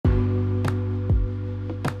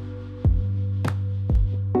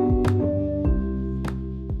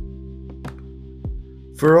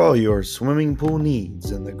For all your swimming pool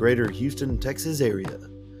needs in the greater Houston, Texas area,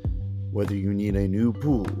 whether you need a new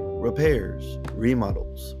pool, repairs,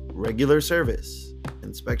 remodels, regular service,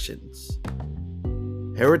 inspections,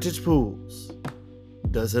 Heritage Pools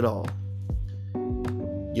does it all.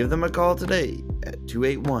 Give them a call today at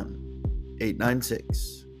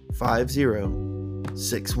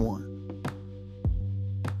 281-896-5061.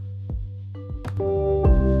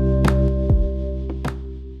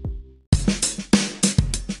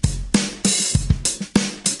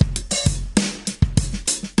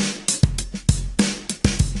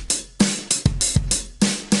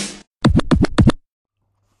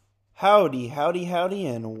 Howdy, howdy, howdy,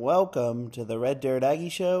 and welcome to the Red Dirt Aggie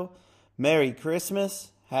Show. Merry Christmas,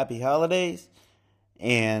 Happy Holidays,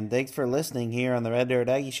 and thanks for listening here on the Red Dirt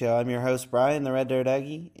Aggie Show. I'm your host, Bryan, the Red Dirt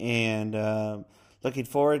Aggie, and looking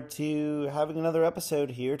forward to having another episode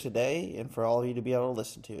here today and for all of you to be able to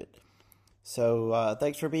listen to it. So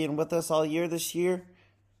thanks for being with us all year this year,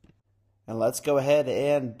 and let's go ahead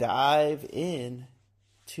and dive in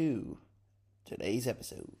to today's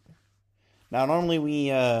episode. Now, normally we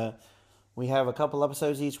have a couple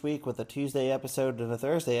episodes each week with a Tuesday episode and a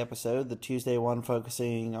Thursday episode. The Tuesday one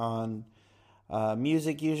focusing on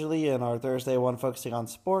music usually, and our Thursday one focusing on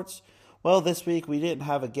sports. Well, this week we didn't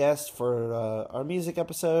have a guest for our music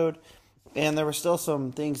episode, and there were still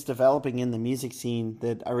some things developing in the music scene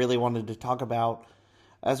that I really wanted to talk about,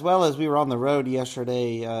 as well as we were on the road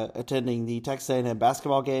yesterday attending the Texas A&M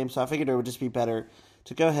basketball game, so I figured it would just be better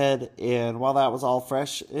to go ahead, and while that was all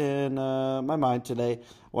fresh in my mind today, I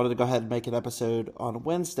wanted to go ahead and make an episode on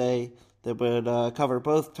Wednesday that would cover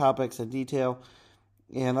both topics in detail,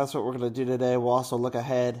 and that's what we're going to do today. We'll also look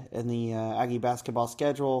ahead in the Aggie Basketball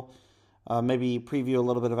schedule, maybe preview a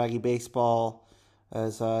little bit of Aggie Baseball,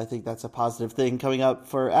 as I think that's a positive thing coming up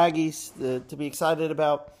for Aggies to be excited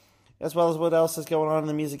about, as well as what else is going on in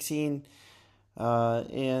the music scene.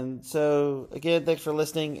 And so, again, thanks for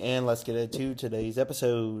listening, and let's get into today's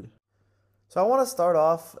episode. So I want to start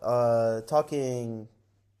off talking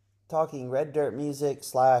Red Dirt music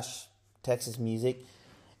 / Texas music,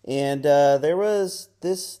 and there was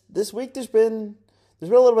this week. There's been a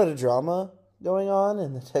little bit of drama going on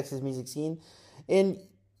in the Texas music scene, in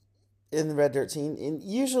the Red Dirt scene, and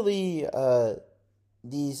usually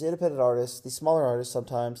these independent artists, these smaller artists,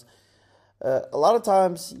 sometimes. A lot of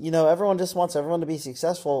times, everyone just wants everyone to be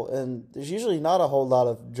successful, and there's usually not a whole lot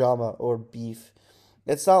of drama or beef.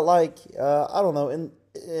 It's not like, I don't know, in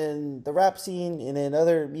the rap scene and in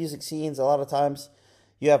other music scenes, a lot of times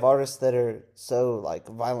you have artists that are so,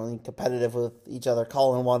 violently competitive with each other,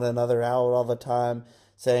 calling one another out all the time,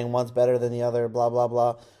 saying one's better than the other, blah, blah,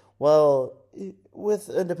 blah. Well, with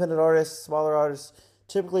independent artists, smaller artists,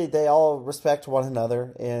 typically, they all respect one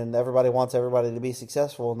another, and everybody wants everybody to be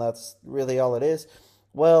successful, and that's really all it is.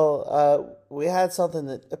 Well, we had something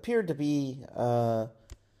that appeared to be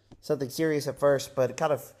something serious at first, but it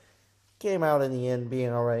kind of came out in the end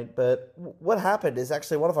being all right. But what happened is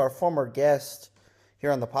actually one of our former guests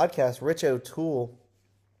here on the podcast, Toole,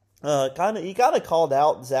 he kind of called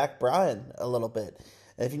out Zach Bryan a little bit.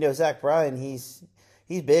 And if you know Zach Bryan, he's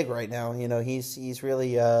big right now. He's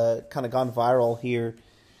really kind of gone viral here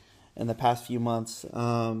in the past few months,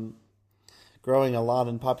 growing a lot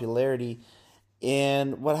in popularity.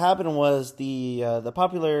 And what happened was the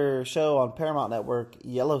popular show on Paramount Network,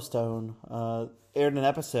 Yellowstone, aired an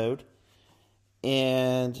episode.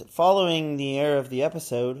 And following the air of the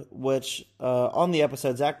episode, which on the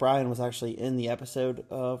episode, Zach Bryan was actually in the episode,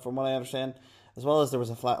 from what I understand, as well as there was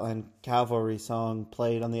a Flatland Cavalry song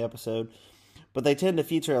played on the episode. But they tend to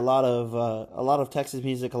feature a lot of Texas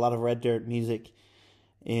music, a lot of Red Dirt music,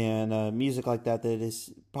 and music like that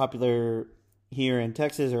is popular here in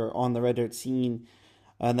Texas or on the Red Dirt scene,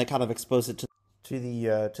 and they kind of expose it to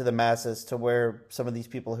the masses, to where some of these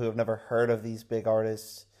people who have never heard of these big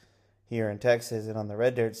artists here in Texas and on the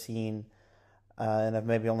Red Dirt scene, and have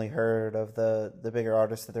maybe only heard of the bigger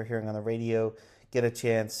artists that they're hearing on the radio, get a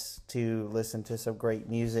chance to listen to some great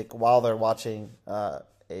music while they're watching a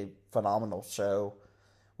phenomenal show,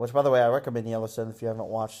 which, by the way, I recommend Yellowstone if you haven't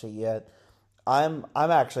watched it yet. I'm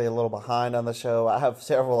actually a little behind on the show. I have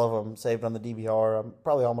several of them saved on the DVR. I'm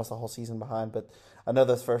probably almost a whole season behind, but I know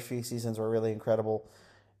those first few seasons were really incredible,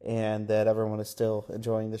 and that everyone is still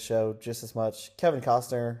enjoying the show just as much. Kevin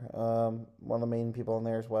Costner, one of the main people in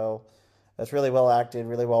there as well. It's really well acted,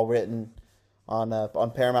 really well written on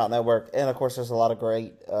Paramount Network, and of course there's a lot of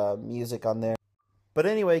great music on there. But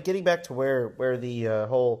anyway, getting back to where the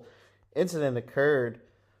whole incident occurred,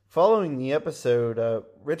 following the episode,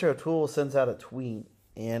 Toole sends out a tweet,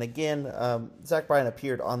 and again, Zach Bryan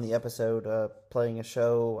appeared on the episode, playing a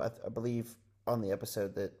show, I believe, on the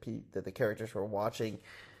episode that the characters were watching.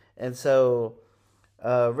 And so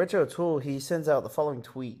Rich O'Toole, he sends out the following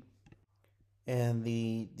tweet. And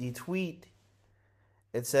the tweet,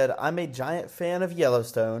 it said, "I'm a giant fan of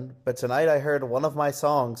Yellowstone, but tonight I heard one of my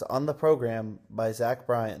songs on the program by Zach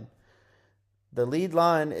Bryan. The lead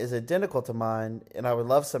line is identical to mine, and I would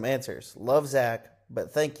love some answers. Love Zach,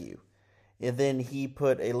 but thank you." And then he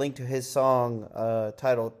put a link to his song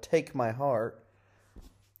titled "Take My Heart."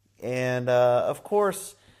 And, of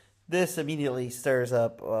course, this immediately stirs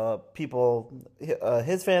up people,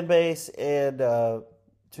 his fan base, and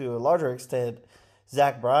to a larger extent,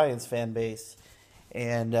 Zach Bryan's fan base.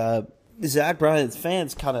 And Zach Bryan's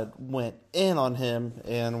fans kind of went in on him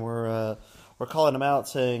and were calling him out,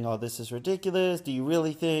 saying, "Oh, this is ridiculous. Do you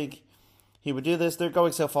really think he would do this?" They're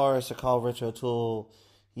going so far as to call Rich O'Toole,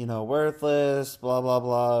 worthless, blah, blah,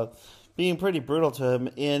 blah, being pretty brutal to him.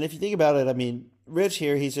 And if you think about it, I mean, Rich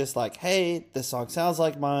here, he's just like, "Hey, this song sounds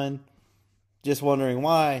like mine. Just wondering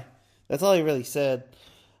why." That's all he really said.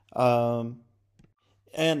 But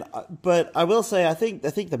I will say, I think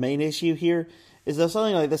the main issue here is if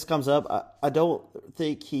something like this comes up, I don't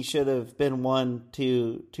think he should have been one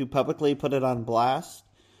to publicly put it on blast.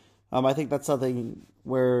 I think that's something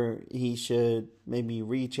where he should maybe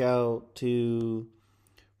reach out to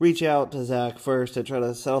Zach first to try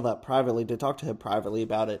to settle that privately, to talk to him privately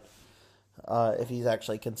about it, if he's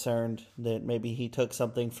actually concerned that maybe he took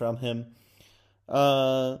something from him.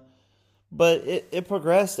 But it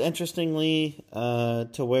progressed interestingly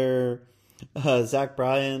to where Zach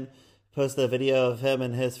Bryan posted a video of him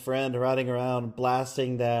and his friend riding around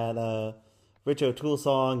blasting that Rich O'Toole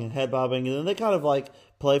song and head bobbing, and then they kind of like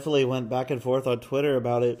playfully went back and forth on Twitter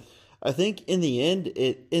about it. I think in the end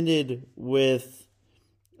it ended with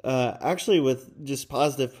actually with just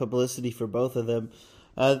positive publicity for both of them.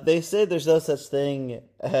 They said there's no such thing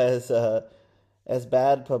as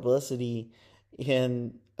bad publicity.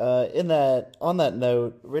 And on that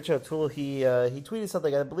note, Rich O'Toole, he tweeted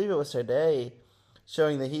something, I believe it was today,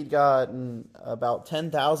 showing that he'd gotten about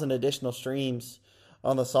 10,000 additional streams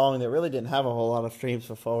on the song that really didn't have a whole lot of streams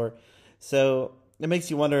before. So it makes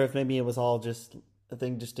you wonder if maybe it was all just a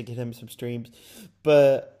thing just to get him some streams.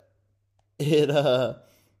 But it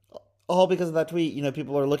all because of that tweet,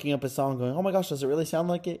 people are looking up his song going, "Oh my gosh, does it really sound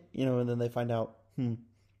like it?" And then they find out,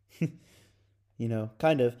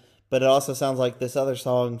 kind of. But it also sounds like this other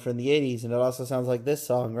song from the 80s, and it also sounds like this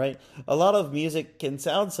song, right? A lot of music can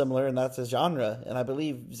sound similar, and that's a genre. And I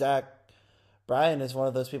believe Zach Bryan is one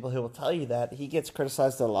of those people who will tell you that. He gets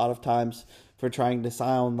criticized a lot of times for trying to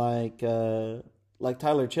sound like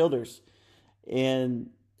Tyler Childers.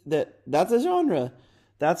 And that's a genre.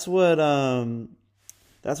 That's what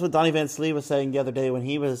Donnie Van Slee was saying the other day when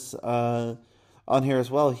he was on here as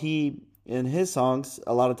well. He, in his songs,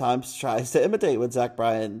 a lot of times tries to imitate what Zach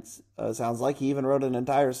Bryan sounds like. He even wrote an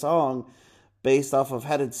entire song based off of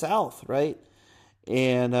Headed South, right?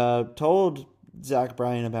 And told Zach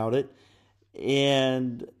Bryan about it.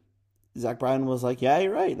 And Zach Bryan was like, "Yeah,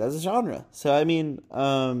 you're right. That's a genre." So, I mean,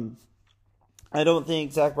 I don't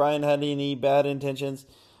think Zach Bryan had any bad intentions.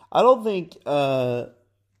 I don't think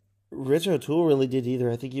Rich O'Toole really did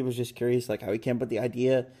either. I think he was just curious, like, how he came up with the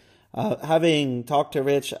idea. Having talked to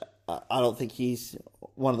Rich, I don't think he's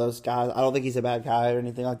one of those guys. I don't think he's a bad guy or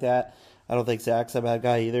anything like that. I don't think Zach's a bad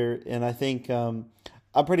guy either. And I think I'm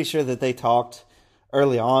pretty sure that they talked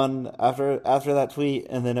early on after that tweet,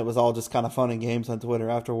 and then it was all just kind of fun and games on Twitter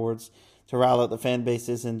afterwards to rile out the fan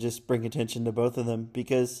bases and just bring attention to both of them.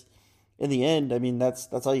 Because in the end, I mean, that's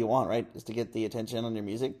all you want, right? Is to get the attention on your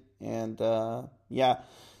music. And yeah,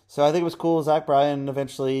 so I think it was cool. Zach Bryan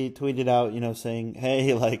eventually tweeted out, saying,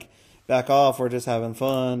 "Hey, like, back off, we're just having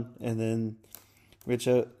fun." And then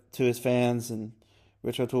to his fans, and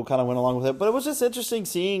Rich O'Toole kind of went along with it. But it was just interesting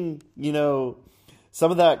seeing,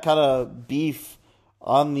 some of that kind of beef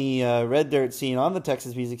on the Red Dirt scene, on the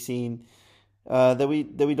Texas music scene, that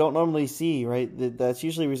we don't normally see, right? That's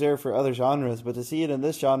usually reserved for other genres, but to see it in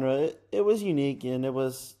this genre, it was unique, and it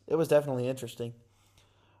was definitely interesting.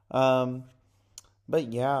 But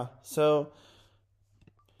yeah, so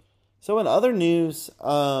in other news,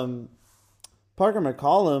 Parker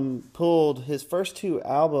McCollum pulled his first two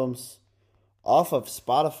albums off of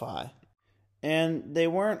Spotify, and they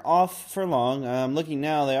weren't off for long. I'm looking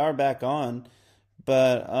now; they are back on,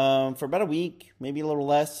 but for about a week, maybe a little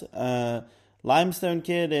less. Limestone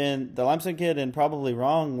Kid and Probably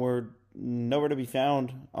Wrong were nowhere to be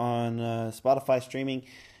found on Spotify streaming,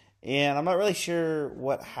 and I'm not really sure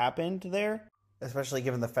what happened there, especially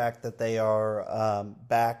given the fact that they are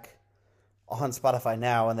back on Spotify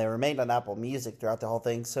now, and they remained on Apple Music throughout the whole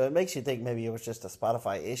thing. So it makes you think maybe it was just a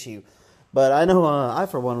Spotify issue. But I know I,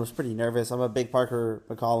 for one, was pretty nervous. I'm a big Parker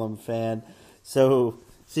McCollum fan. So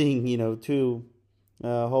seeing, two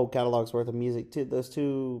whole catalogs worth of music, those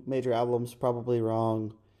two major albums probably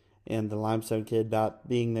wrong. And the Limestone Kid not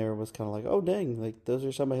being there was kind of like, oh, dang, like those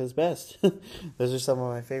are some of his best. Those are some of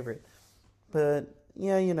my favorite. But,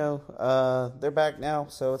 yeah, they're back now,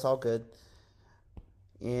 so it's all good.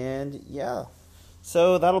 And, yeah.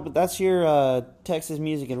 So that's your Texas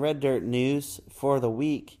music and Red Dirt news for the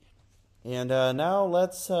week. And now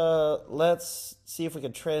let's see if we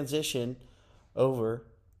can transition over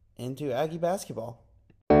into Aggie basketball.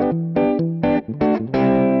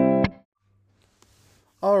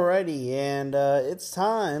 Alrighty, and it's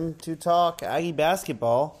time to talk Aggie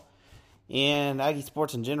basketball and Aggie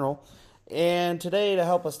sports in general. And today, to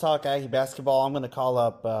help us talk Aggie basketball, I'm going to call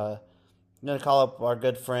up our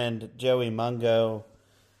good friend Joey Mungo,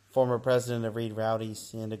 former president of Reed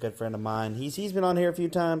Rowdies and a good friend of mine. He's been on here a few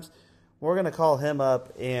times. We're going to call him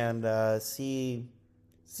up and I want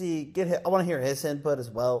to hear his input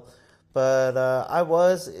as well. But I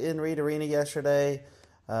was in Reed Arena yesterday.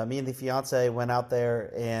 Me and the fiance went out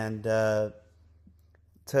there and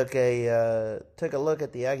took a look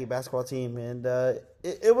at the Aggie basketball team, and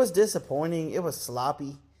it was disappointing. It was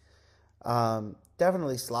sloppy.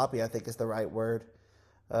 Definitely sloppy, I think is the right word.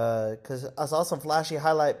 Because I saw some flashy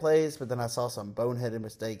highlight plays, but then I saw some boneheaded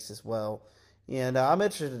mistakes as well. And I'm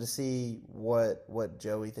interested to see what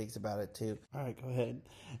Joey thinks about it too. All right, go ahead.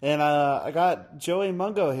 And I got Joey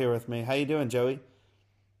Mungo here with me. How you doing, Joey?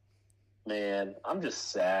 Man, I'm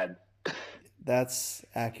just sad. That's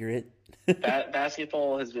accurate.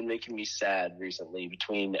 Basketball has been making me sad recently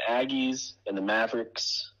between the Aggies and the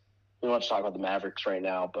Mavericks. We don't want to talk about the Mavericks right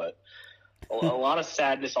now, but a lot of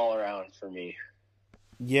sadness all around for me.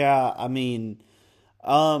 Yeah, I mean,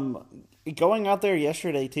 going out there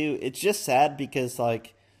yesterday too, it's just sad because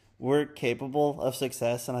like we're capable of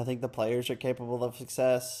success and I think the players are capable of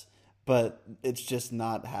success, but it's just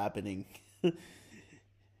not happening.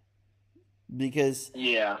 Because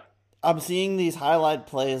I'm seeing these highlight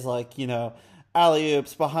plays like,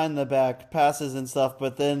 alley-oops, behind the back, passes and stuff,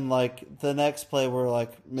 but then like the next play we're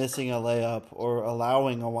like missing a layup or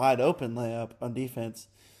allowing a wide open layup on defense.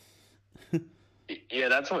 Yeah,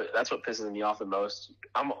 that's what pisses me off the most.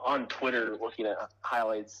 I'm on Twitter looking at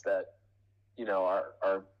highlights that,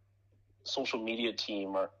 our social media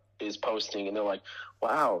team is posting, and they're like,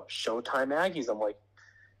 wow, Showtime Aggies. I'm like,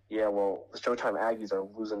 yeah, well, the Showtime Aggies are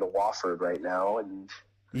losing to Wofford right now, and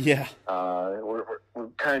yeah, we're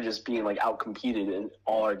kind of just being like out-competed in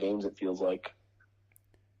all our games, it feels like.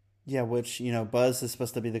 Yeah, which, Buzz is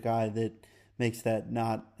supposed to be the guy that makes that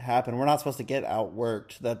not happen. We're not supposed to get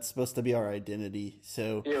outworked. That's supposed to be our identity.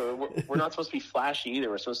 So yeah, we're not supposed to be flashy either.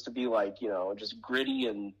 We're supposed to be like, just gritty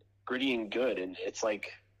and good, and it's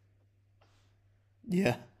like,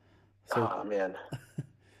 yeah. So, oh man.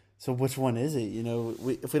 So which one is it?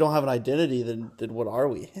 If we don't have an identity, then what are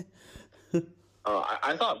we?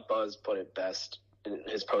 I thought Buzz put it best in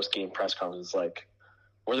his post-game press conference. Like,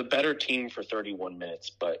 we're the better team for 31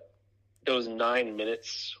 minutes, but those 9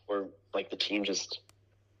 minutes where like the team just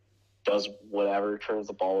does whatever, turns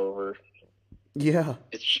the ball over. Yeah,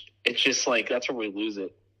 it's just like that's where we lose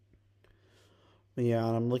it. Yeah,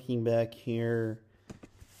 and I'm looking back here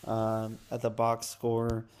at the box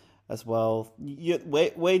score as well.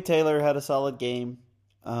 Wade Taylor had a solid game,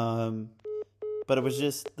 but it was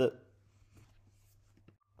just the.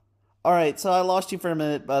 All right, so I lost you for a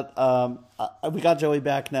minute, but we got Joey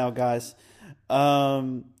back now, guys.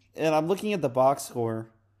 And I'm looking at the box score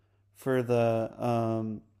for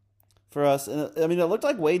us, and I mean, it looked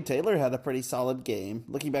like Wade Taylor had a pretty solid game.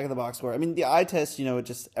 Looking back at the box score, I mean, the eye test,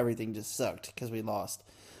 everything just sucked because we lost.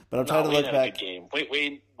 But I'm trying to look back. A good game.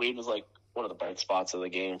 Wade was like one of the bright spots of the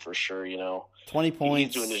game for sure. 20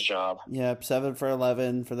 points. He's doing his job. Yeah, 7 for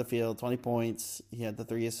 11 for the field, 20 points. He had the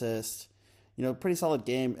 3 assists. Pretty solid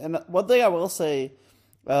game. And one thing I will say,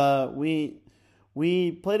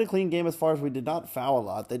 we played a clean game as far as we did not foul a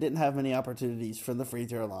lot. They didn't have many opportunities from the free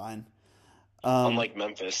throw line. Unlike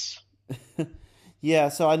Memphis. Yeah,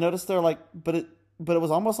 so I noticed they're like, but it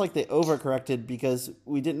was almost like they overcorrected because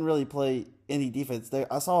we didn't really play any defense.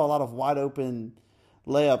 I saw a lot of wide open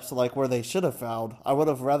layups like where they should have fouled. I would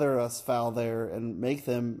have rather us foul there and make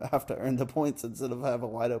them have to earn the points instead of have a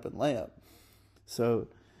wide open layup. So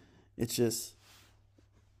it's just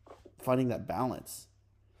finding that balance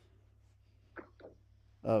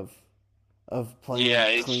of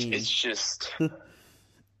playing clean. It's just.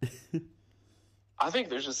 I think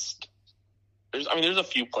there's a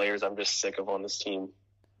few players I'm just sick of on this team.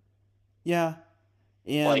 Yeah,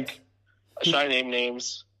 and should I name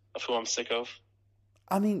names of who I'm sick of?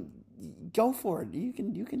 I mean, go for it. You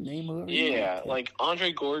can name whoever. Yeah, like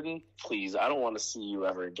Andre Gordon, please. I don't want to see you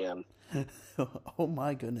ever again. Oh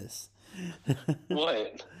my goodness.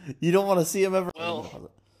 What? You don't want to see him ever?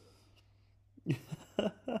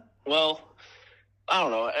 Well, I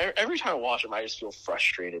don't know. Every time I watch him, I just feel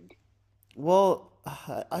frustrated. Well,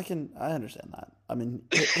 I understand that. I mean,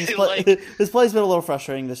 his play's been a little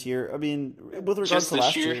frustrating this year. I mean, with regards to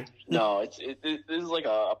last year. No, it is like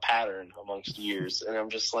a pattern amongst years, and I'm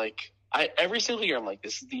just like, every single year I'm like,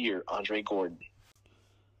 this is the year Andre Gordon.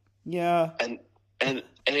 Yeah. And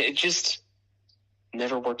it just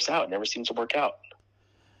never works out. It never seems to work out.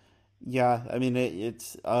 Yeah, I mean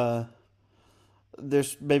it's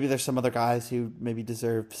there's some other guys who maybe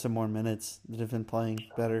deserve some more minutes that have been playing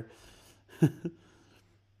better.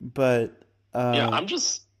 But yeah, I'm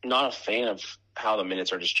just not a fan of how the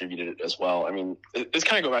minutes are distributed as well. I mean, this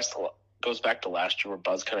kind of goes back to last year where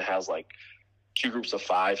Buzz kind of has like 2 groups of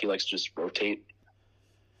 5. He likes to just rotate.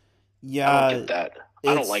 Yeah, I don't get that.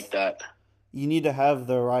 I don't like that. You need to have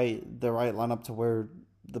the right lineup to where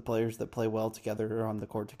the players that play well together are on the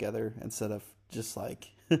court together instead of just like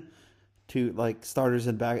two like starters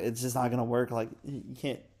and back. It's just not going to work. Like you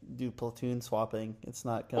can't do platoon swapping. It's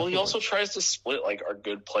not going to. Well, he also tries to split like our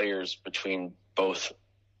good players between both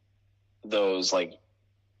those like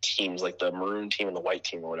teams, like the maroon team and the white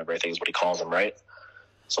team or whatever I think is what he calls them, right?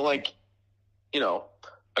 So like, a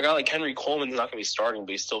guy like Henry Coleman's not going to be starting,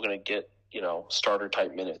 but he's still going to get starter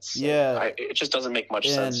type minutes. Yeah, it just doesn't make much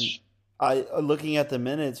sense. Looking at the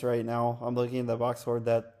minutes right now, I'm looking at the box score.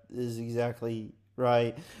 That is exactly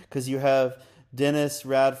right because you have Dennis,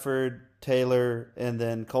 Radford, Taylor, and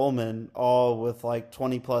then Coleman all with like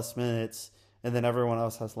 20 plus minutes, and then everyone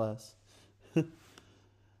else has less.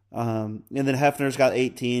 And then Hefner's got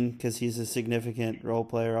 18 because he's a significant role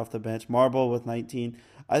player off the bench. Marble with 19.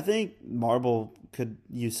 I think Marble could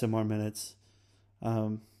use some more minutes,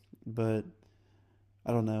 but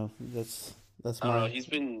I don't know. That's I don't know. He's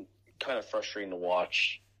been kind of frustrating to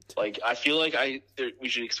watch. Like I feel like we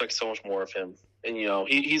should expect so much more of him. And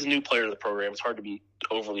he's a new player to the program. It's hard to be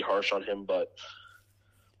overly harsh on him, but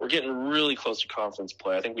we're getting really close to conference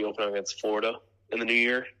play. I think we open up against Florida in the new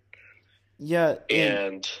year. Yeah,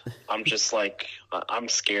 and I'm just like I'm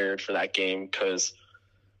scared for that game because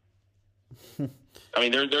I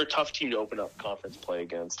mean they're a tough team to open up conference play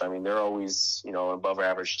against. I mean they're always an above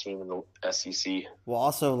average team in the SEC. Well,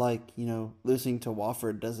 also losing to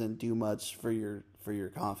Wofford doesn't do much for your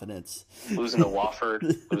confidence. Losing to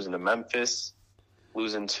Wofford, losing to Memphis,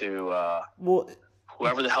 losing to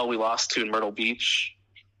whoever the hell we lost to in Myrtle Beach.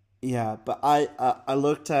 Yeah, but I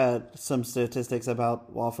looked at some statistics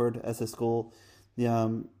about Wofford as a school.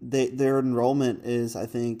 Their enrollment is I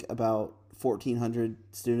think about 1,400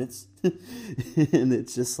 students, and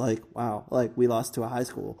it's just like wow, like we lost to a high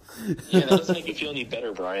school. Yeah, that doesn't make you feel any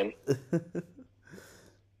better, Bryan.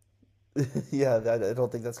 Yeah, I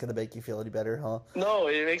don't think that's gonna make you feel any better, huh? No,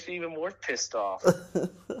 it makes me even more pissed off.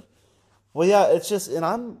 Well, yeah, it's just, and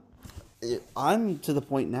I'm to the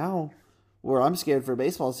point now where I'm scared for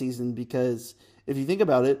baseball season because if you think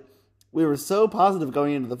about it, we were so positive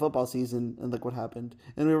going into the football season and look what happened.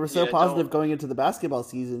 And we were so positive going into the basketball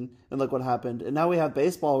season and look what happened. And now we have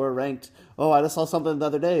baseball. We're ranked. Oh, I just saw something the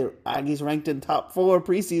other day. Aggies ranked in top 4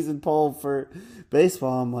 preseason poll for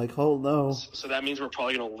baseball. I'm like, oh no. So that means we're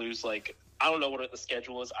probably going to lose I don't know what the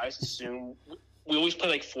schedule is. I assume we always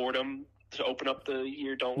play Fordham to open up the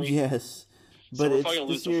year, don't we? Yes. So we're probably going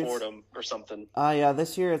to lose to Fordham or something. Yeah,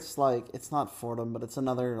 this year it's not Fordham, but it's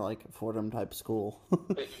another Fordham type school.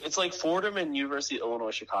 It's like Fordham and University of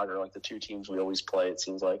Illinois Chicago are the 2 teams we always play, it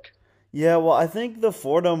seems like. Yeah, well, I think the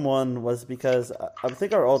Fordham one was because I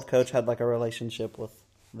think our old coach had a relationship with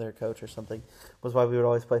their coach or something, was why we would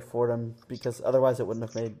always play Fordham, because otherwise it wouldn't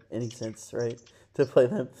have made any sense, right, to play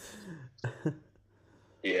them.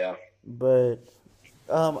 Yeah. But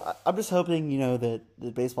I'm just hoping, that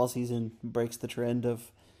the baseball season breaks the trend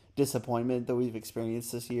of disappointment that we've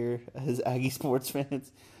experienced this year as Aggie sports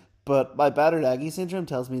fans. But my battered Aggie syndrome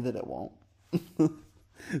tells me that it won't.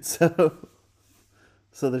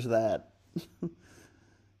 So there's that.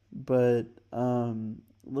 But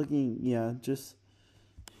just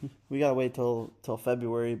we gotta wait till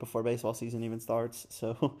February before baseball season even starts.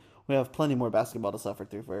 So we have plenty more basketball to suffer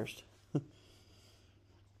through first.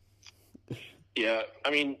 Yeah,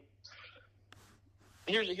 I mean,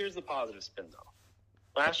 here's the positive spin, though.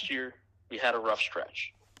 Last year, we had a rough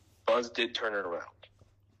stretch. Buzz did turn it around.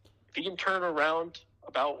 If he can turn it around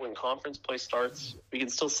about when conference play starts, we can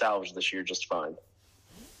still salvage this year just fine.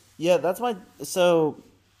 Yeah, that's my... So,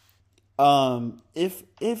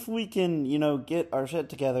 if we can, get our shit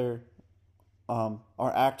together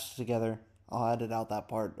our act together. I'll edit out that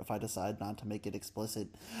part if I decide not to make it explicit.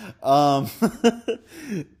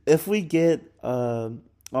 If we get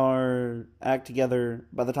our act together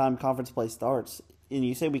by the time conference play starts, and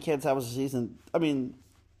you say we can't establish a season, I mean,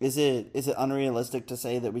 is it unrealistic to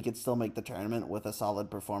say that we could still make the tournament with a solid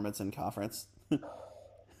performance in conference?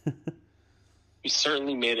 We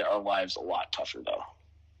certainly made our lives a lot tougher, though.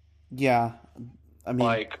 Yeah, I mean,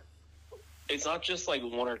 like, it's not just like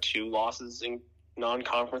one or two losses in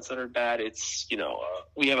non-conference that are bad. It's,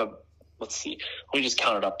 we have let's see, let me just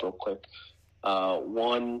count it up real quick.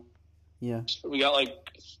 One, yeah, we got like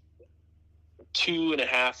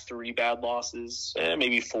 2.5, 3 bad losses,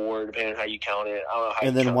 maybe 4, depending on how you count it. I don't know how. And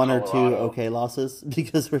you then count 1 or Colorado. 2 okay losses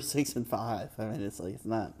because we're 6-5. I mean, it's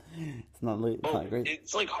not great.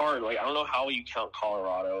 It's like hard. Like, I don't know how you count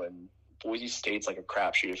Colorado, and Boise State's like a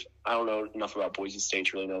crapshoot. I don't know enough about Boise State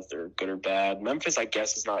to really know if they're good or bad. Memphis, I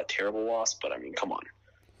guess, is not a terrible loss, but I mean, come on,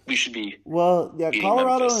 we should be. Well, yeah,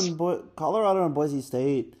 Colorado Memphis. and Boise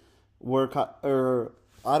State were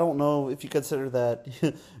I don't know if you consider that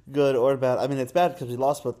good or bad. I mean, it's bad because we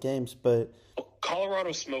lost both games, but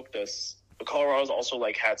Colorado smoked us. But Colorado's also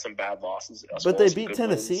like had some bad losses. But they beat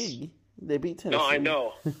Tennessee. Wins. They beat Tennessee.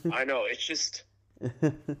 No, I know. It's just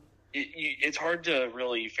it's hard to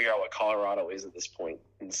really figure out what Colorado is at this point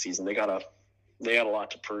in the season. They got a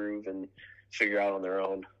lot to prove and figure out on their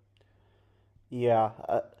own. Yeah,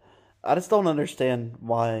 I just don't understand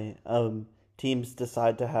why teams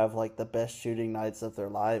decide to have like the best shooting nights of their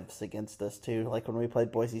lives against us too. Like when we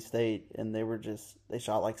played Boise State and they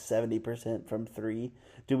shot like 70% from 3.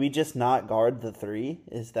 Do we just not guard the 3?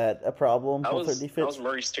 Is that a problem? That was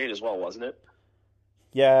Murray State as well, wasn't it?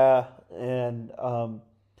 Yeah, and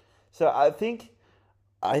so I think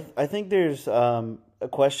there's a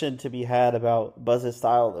question to be had about Buzz's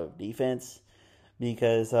style of defense.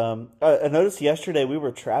 Because I noticed yesterday we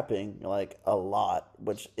were trapping like a lot,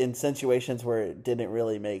 which in situations where it didn't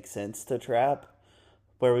really make sense to trap,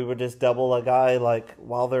 where we would just double a guy like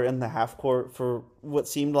while they're in the half court for what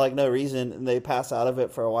seemed like no reason, and they pass out of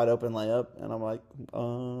it for a wide open layup, and I'm like,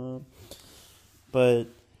 but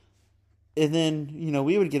and then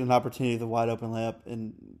we would get an opportunity with a wide open layup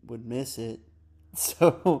and would miss it,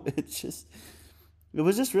 so it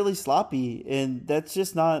was just really sloppy, and that's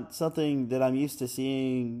just not something that I'm used to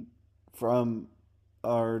seeing from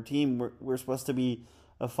our team. We're supposed to be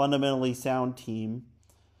a fundamentally sound team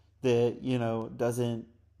that, doesn't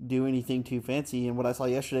do anything too fancy, and what I saw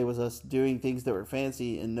yesterday was us doing things that were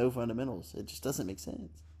fancy and no fundamentals. It just doesn't make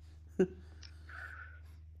sense.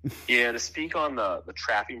 Yeah, to speak on the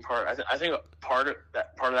trapping part, I think part of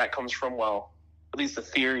that comes from, well, at least the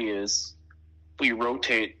theory is, we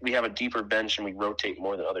have a deeper bench and we rotate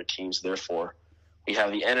more than other teams. Therefore, we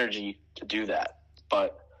have the energy to do that.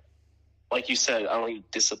 But like you said, I don't think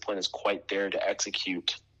discipline is quite there to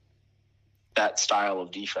execute that style of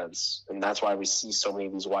defense. And that's why we see so many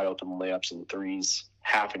of these wide open layups and threes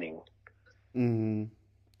happening. Mm-hmm.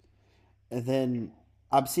 And then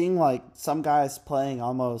I'm seeing like some guys playing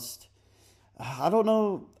almost, I don't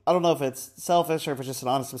know if it's selfish or if it's just an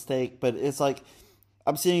honest mistake, but it's like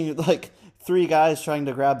I'm seeing like 3 guys trying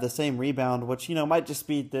to grab the same rebound, which, might just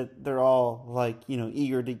be that they're all like,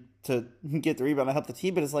 eager to get the rebound and help the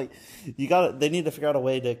team. But it's like, they need to figure out a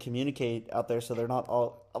way to communicate out there so they're not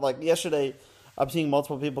all like yesterday. I'm seeing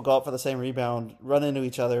multiple people go out for the same rebound, run into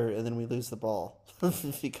each other, and then we lose the ball. I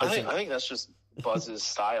think that's just Buzz's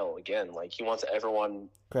style again. Like he wants everyone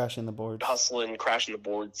crashing the boards, hustling, crashing the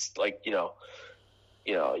boards. Like, you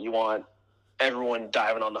want everyone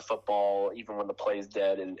diving on the football, even when the play is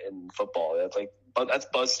dead in football. That's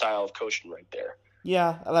Buzz style of coaching right there.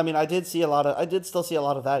 Yeah, I mean, I did still see a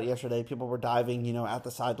lot of that yesterday. People were diving, at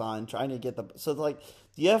the sideline, trying to get so like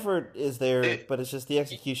the effort is there, but it's just the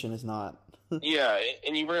execution is not. Yeah,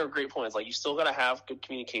 and you bring up a great point. It's like you still got to have good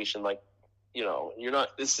communication. Like, you're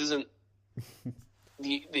not. This isn't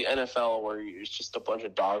the NFL where it's just a bunch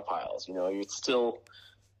of dog piles. You're still.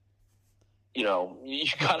 You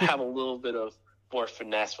got to have a little bit of more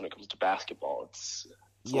finesse when it comes to basketball. It's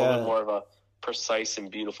a little bit more of a precise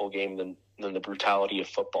and beautiful game than the brutality of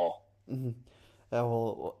football. Mm-hmm. Yeah,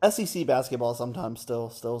 well, SEC basketball sometimes still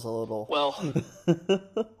is a little.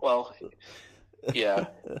 Well, yeah.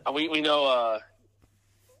 We know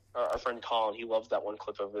our friend Colin. He loves that one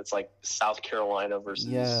clip of it's like South Carolina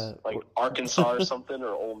versus like Arkansas or something, or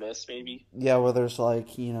Ole Miss maybe. Yeah, where there's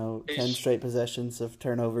like 10 straight possessions of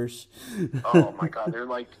turnovers. Oh my God, they're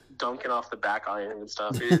like dunking off the back iron and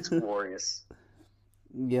stuff. It's glorious.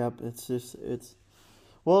 Yep, it's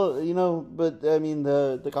Well, but I mean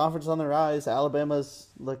the conference on the rise. Alabama's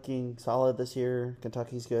looking solid this year.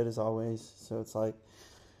 Kentucky's good as always. So it's like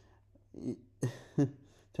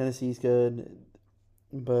Tennessee's good,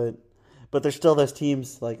 but there's still those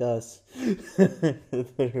teams like us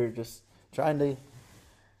that are just trying to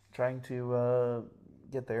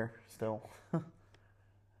get there still.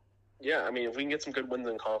 Yeah, I mean, if we can get some good wins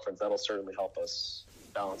in conference, that'll certainly help us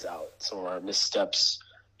balance out some of our missteps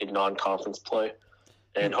in non-conference play.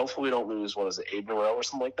 And hopefully we don't lose, 8 in a row or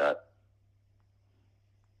something like that?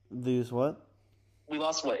 Lose what? We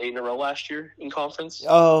lost, 8 in a row last year in conference?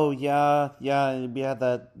 Oh, yeah. We had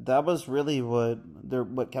that. That was really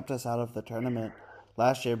what kept us out of the tournament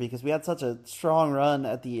last year, because we had such a strong run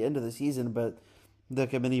at the end of the season, but the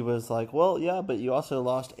committee was like, well, yeah, but you also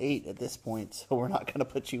lost 8 at this point, so we're not going to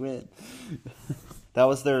put you in. That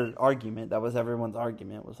was their argument. That was everyone's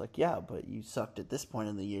argument. Was like, yeah, but you sucked at this point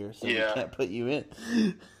in the year, so we can't put you in.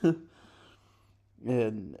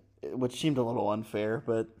 And which seemed a little unfair,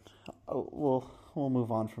 but we'll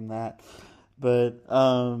move on from that. But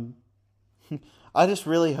I just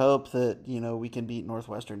really hope that we can beat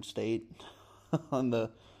Northwestern State on the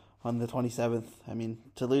 27th. I mean,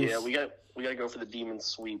 to lose. Yeah, we got to go for the Demons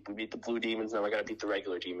sweep. We beat the Blue Demons, now we got to beat the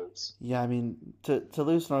regular Demons. Yeah, I mean, to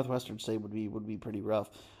lose Northwestern State would be pretty rough.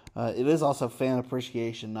 It is also Fan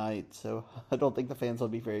Appreciation Night, so I don't think the fans will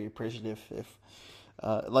be very appreciative if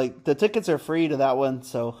the tickets are free to that one.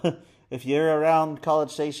 So if you're around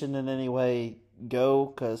College Station in any way, go,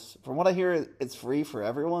 because from what I hear, it's free for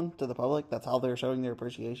everyone, to the public. That's how they're showing their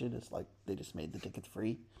appreciation. It's like they just made the tickets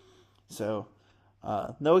free. So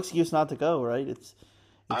no excuse not to go, right?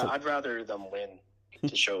 I'd rather them win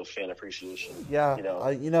to show fan appreciation. Yeah,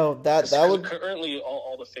 that would currently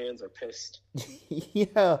all the fans are pissed.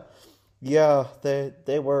 yeah,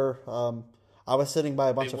 they were. I was sitting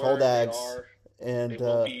by a bunch of old ags, and they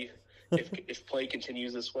will be if play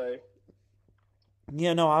continues this way.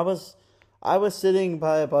 Yeah, no, I was sitting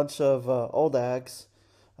by a bunch of old ags,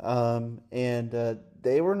 and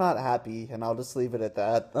they were not happy, and I'll just leave it at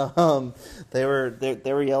that. They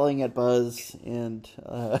were yelling at Buzz, and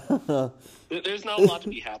there's not a lot to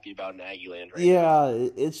be happy about in Aggie Land right now. Yeah,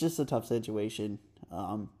 it's just a tough situation.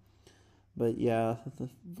 But yeah, a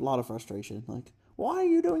lot of frustration. Like, why are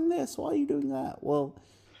you doing this? Why are you doing that? Well,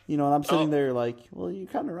 and I'm sitting there like, well, you're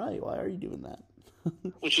kind of right. Why are you doing that?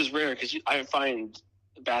 Which is rare, because I find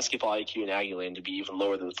basketball IQ in Aggie Land to be even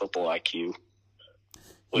lower than football IQ.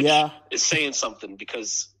 Which is saying something,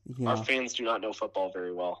 because our fans do not know football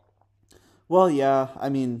very well. Well, yeah. I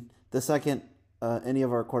mean, the second any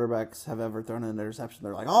of our quarterbacks have ever thrown an interception,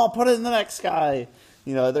 they're like, oh, put it in the next guy.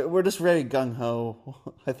 We're just very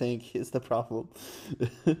gung-ho, I think, is the problem.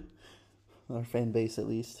 Our fan base, at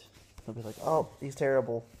least. They'll be like, oh, he's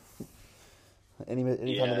terrible.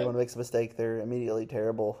 Anytime anyone makes a mistake, they're immediately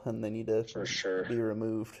terrible, and they need to be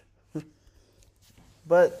removed.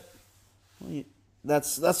 But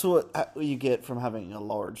that's what you get from having a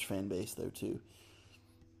large fan base, though, too,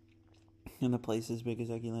 in a place as big as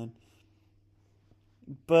Aggie Land.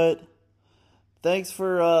 But thanks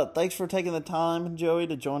for taking the time, Joey,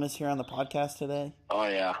 to join us here on the podcast today. Oh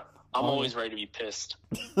yeah, I'm always ready to be pissed.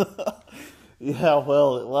 Yeah,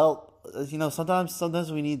 well.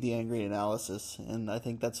 Sometimes we need the angry analysis, and I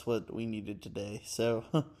think that's what we needed today. So,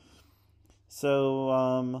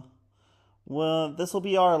 well, this will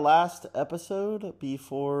be our last episode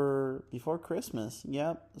before Christmas.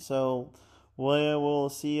 Yep. So, we'll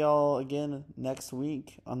see y'all again next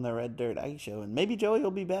week on the Red Dirt Aggie Show, and maybe Joey will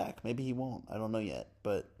be back. Maybe he won't. I don't know yet,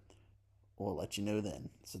 but we'll let you know then.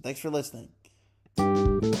 So, thanks for listening.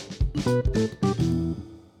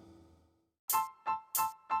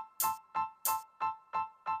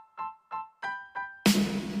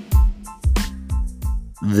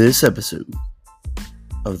 This episode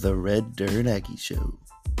of the Red Dirt Aggie Show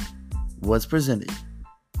was presented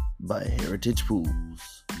by Heritage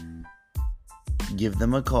Pools. Give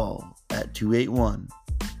them a call at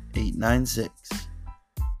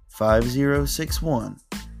 281-896-5061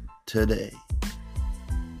 today.